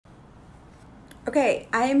Okay,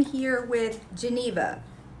 I am here with Geneva,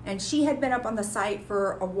 and she had been up on the site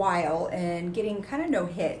for a while and getting kind of no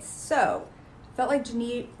hits. So, felt like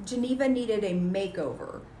Geneva needed a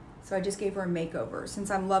makeover. So I just gave her a makeover. Since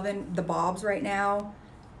I'm loving the bobs right now,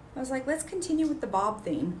 I was like, let's continue with the bob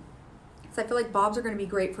theme. So I feel like bobs are going to be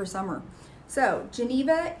great for summer. So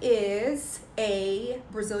Geneva is a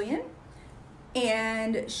Brazilian,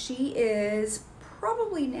 and she is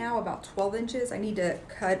probably now about 12 inches. I need to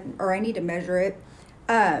I need to measure it.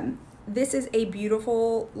 This is a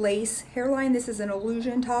beautiful lace hairline. This is an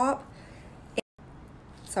illusion top.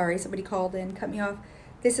 Sorry, somebody called in, cut me off.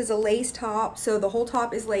 This is a lace top, so the whole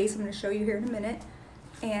top is lace. I'm going to show you here in a minute.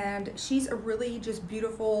 And she's a really just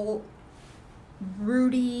beautiful,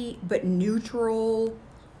 rooty but neutral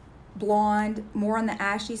blonde, more on the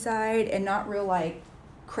ashy side and not real like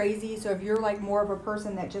crazy. So if you're like more of a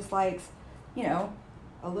person that just likes, you know,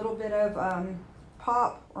 a little bit of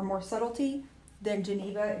pop or more subtlety, then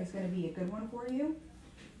Geneva is going to be a good one for you.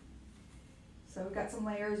 So we've got some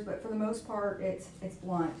layers, but for the most part, it's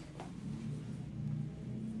blunt.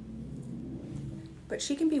 But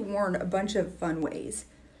she can be worn a bunch of fun ways.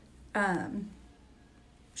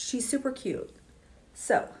 She's super cute.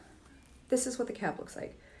 So this is what the cap looks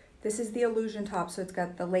like. This is the illusion top, so it's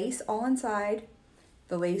got the lace all inside,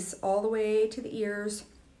 the lace all the way to the ears,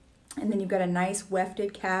 and then you've got a nice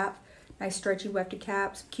wefted cap, nice stretchy wefted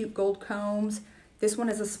caps, cute gold combs. This one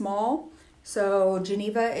is a small, so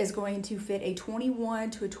Geneva is going to fit a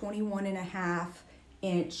 21 to a 21.5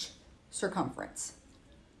 inch circumference.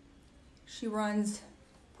 She runs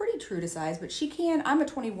pretty true to size, but I'm a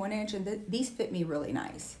 21 inch and these fit me really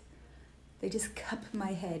nice. They just cup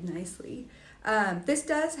my head nicely. This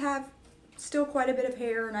does have still quite a bit of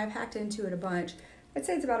hair, and I've hacked into it a bunch. I'd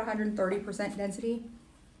say it's about 130% density.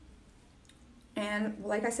 And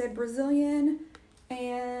like I said, Brazilian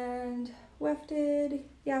and wefted,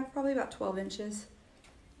 yeah, probably about 12 inches,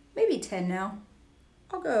 maybe 10 now.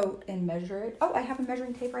 I'll go and measure it. Oh, I have a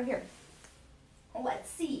measuring tape right here. Let's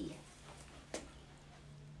see.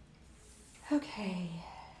 Okay,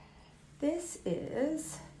 this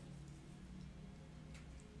is,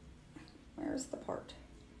 where's the part?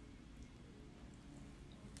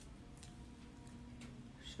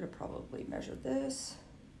 Should have probably measured this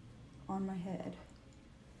on my head.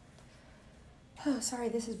 Oh, sorry,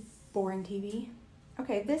 this is boring TV.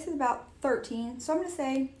 Okay, this is about 13, so I'm gonna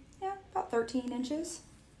say, yeah, about 13 inches.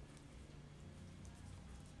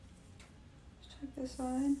 Let's check this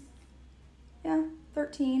side. Yeah,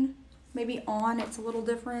 13. Maybe on, it's a little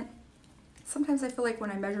different. Sometimes I feel like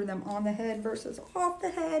when I measure them on the head versus off the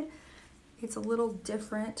head, it's a little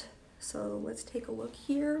different. So let's take a look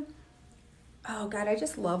here. Oh God, I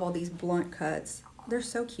just love all these blunt cuts. They're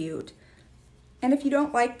so cute. And if you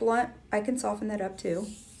don't like blunt, I can soften that up too.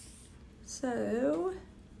 So,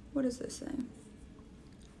 what is this thing?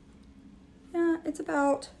 Yeah, it's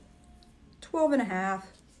about 12.5,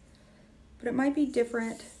 but it might be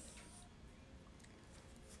different.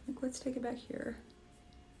 Let's take it back here.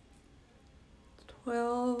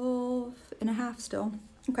 12.5 still.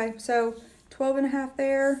 Okay, so 12.5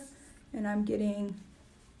 there, and I'm getting,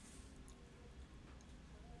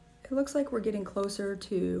 it looks like we're getting closer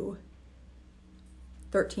to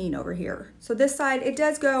 13 over here. So this side, it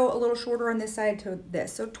does go a little shorter on this side to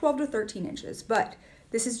this, so 12 to 13 inches. But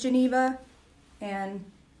this is Geneva, and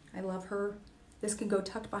I love her. This can go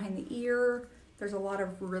tucked behind the ear. There's a lot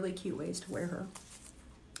of really cute ways to wear her.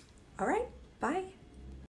 All right, bye.